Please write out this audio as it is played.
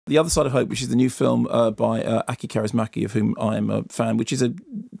The Other Side of Hope, which is the new film by Aki Kaurismäki, of whom I am a fan, which is a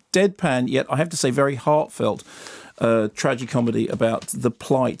deadpan, yet I have to say very heartfelt tragicomedy about the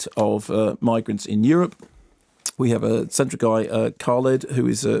plight of migrants in Europe. We have a central guy, Khaled, who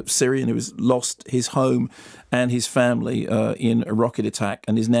is a Syrian who has lost his home and his family in a rocket attack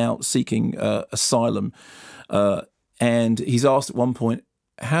and is now seeking asylum. And he's asked at one point,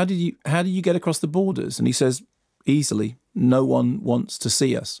 how do you get across the borders? And he says, easily. No one wants to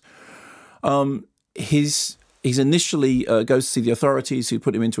see us. He's initially goes to see the authorities, who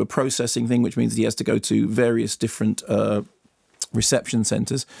put him into a processing thing, which means that he has to go to various different reception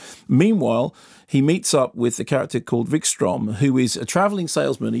centres. Meanwhile, he meets up with a character called Wikström, who is a travelling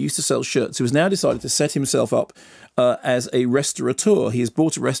salesman who used to sell shirts, who has now decided to set himself up as a restaurateur. He has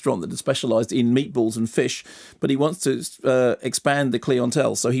bought a restaurant that has specialised in meatballs and fish, but he wants to expand the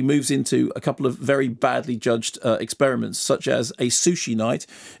clientele. So he moves into a couple of very badly judged experiments, such as a sushi night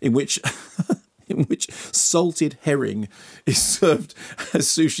in which salted herring is served as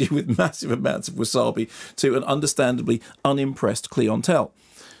sushi with massive amounts of wasabi to an understandably unimpressed clientele.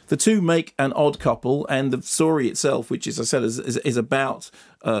 The two make an odd couple, and the story itself, which, as I said, is about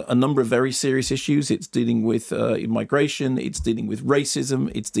a number of very serious issues. It's dealing with migration, it's dealing with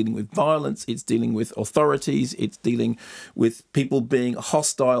racism, it's dealing with violence, it's dealing with authorities, it's dealing with people being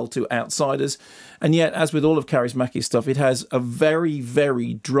hostile to outsiders. And yet, as with all of Kaurismäki's stuff, it has a very,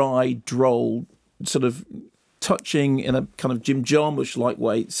 very dry, droll, sort of touching in a kind of Jim Jarmusch-like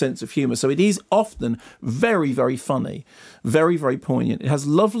way sense of humour. So it is often very, very funny, very, very poignant. It has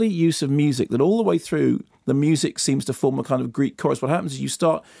lovely use of music that all the way through, the music seems to form a kind of Greek chorus. What happens is you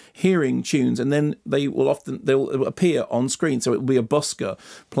start hearing tunes and then they'll appear on screen. So it will be a busker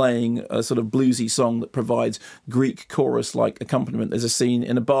playing a sort of bluesy song that provides Greek chorus-like accompaniment. There's a scene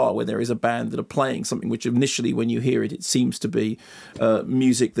in a bar where there is a band that are playing something which initially, when you hear it, it seems to be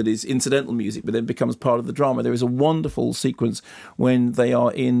music that is incidental music, but then becomes part of the drama. There is a wonderful sequence when they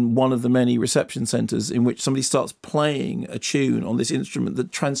are in one of the many reception centres in which somebody starts playing a tune on this instrument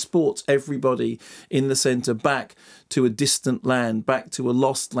that transports everybody in the centre back to a distant land, back to a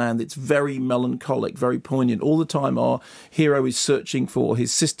lost land. It's very melancholic, very poignant. All the time our hero is searching for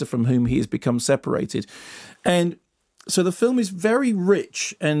his sister from whom he has become separated. And so the film is very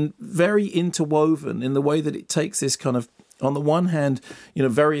rich and very interwoven in the way that it takes this kind of, on the one hand,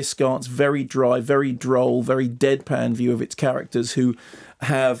 very askance, very dry, very droll, very deadpan view of its characters who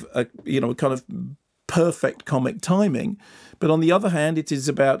have a, kind of perfect comic timing. But on the other hand, it is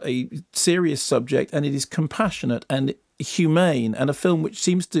about a serious subject, and it is compassionate and humane, and a film which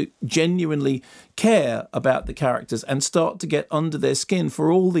seems to genuinely care about the characters and start to get under their skin,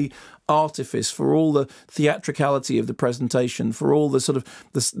 for all the artifice, for all the theatricality of the presentation, for all the sort of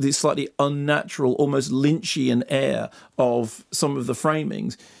the slightly unnatural, almost Lynchian air of some of the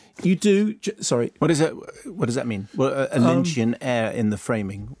framings. You do. Sorry. What does that mean? Well, a Lynchian air in the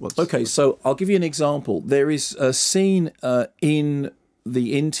framing. Okay, so I'll give you an example. There is a scene in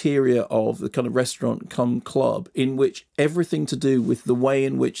the interior of the kind of restaurant cum club in which everything to do with the way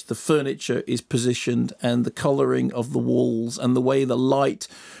in which the furniture is positioned and the colouring of the walls and the way the light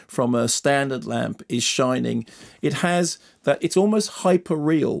from a standard lamp is shining, it has that. It's almost hyper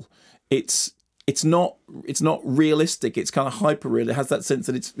real. It's not realistic. It's kind of hyper real. It has that sense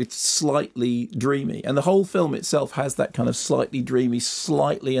that it's slightly dreamy, and the whole film itself has that kind of slightly dreamy,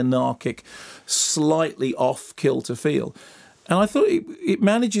 slightly anarchic, slightly off kilter feel. And I thought it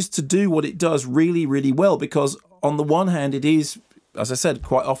manages to do what it does really, really well, because on the one hand, it is, as I said,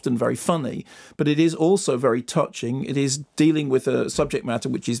 quite often very funny, but it is also very touching. It is dealing with a subject matter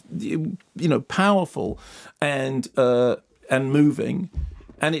which is, powerful and moving.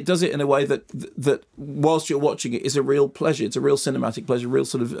 And it does it in a way that whilst you're watching it is a real pleasure. It's a real cinematic pleasure, real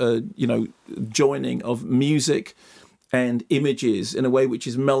sort of, joining of music and images in a way which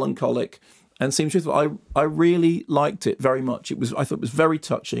is melancholic and seems truthful. I really liked it very much. I thought it was very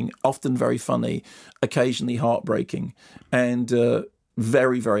touching, often very funny, occasionally heartbreaking, and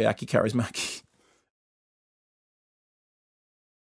very, very Aki Kaurismäki.